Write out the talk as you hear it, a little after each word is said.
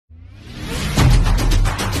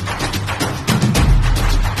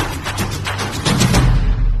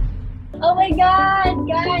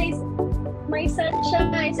my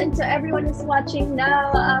sunshines, and to everyone who's watching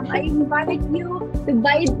now, I invite you to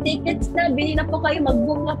buy tickets na. Bili na po kayo,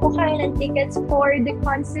 mag-book na po kayo ng tickets for the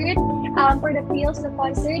concert, for the feels of the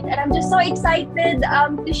concert. And I'm just so excited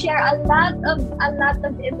to share a lot of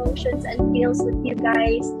emotions and feels with you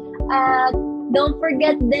guys. Don't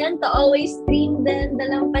forget then to always stream then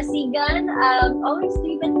Dalampasigan. Always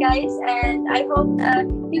stream it, guys. And I hope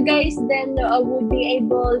you guys then would be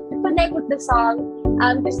able to connect with the song.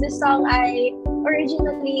 Because the song I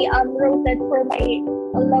originally wrote it for my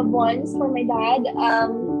loved ones, for my dad.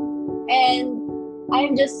 And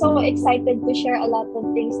I'm just so excited to share a lot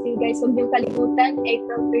of things to you guys. Huwag niyong kalimutan,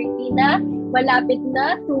 April 30 na. Malapit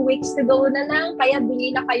na. 2 weeks to go na lang. Kaya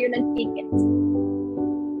bili na kayo ng tickets.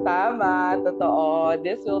 Tama, totoo.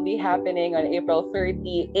 This will be happening on April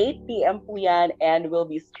 30, 8 p.m. po yan, and will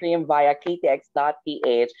be streamed via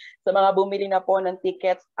ktx.ph. Sa mga bumili na po ng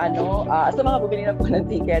tickets,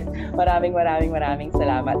 maraming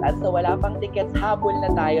salamat. At sa wala pang tickets, habol na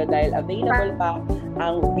tayo dahil available pa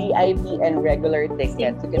ang VIP and regular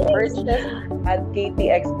tickets. You can purchase at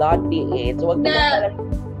ktx.ph. Huwag na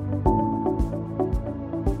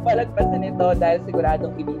palagpasan ito dahil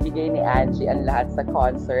siguradong ibibigay ni Anji ang lahat sa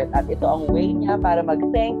concert, at ito ang way niya para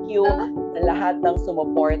mag-thank you sa lahat ng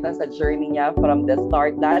sumuporta sa journey niya from the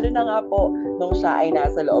start, lalo na nga po nung siya ay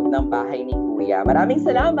nasa loob ng bahay ni Kuya. Maraming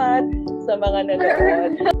salamat sa mga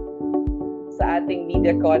nanood sa ating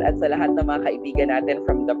MediaCon at sa lahat ng mga kaibigan natin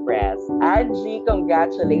from the press. Anji,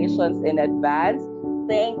 congratulations in advance.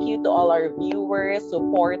 Thank you to all our viewers,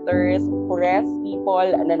 supporters, press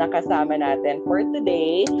people na nakasama natin for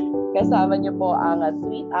today. Kasama niyo po ang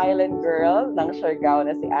Sweet Island Girl ng Siargao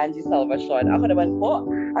na si Anji Salvacion. Ako naman po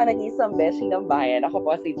ang nag-isang beshi ng bayan. Ako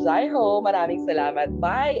po si Jaiho. Maraming salamat.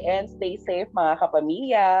 Bye and stay safe mga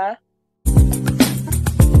kapamilya.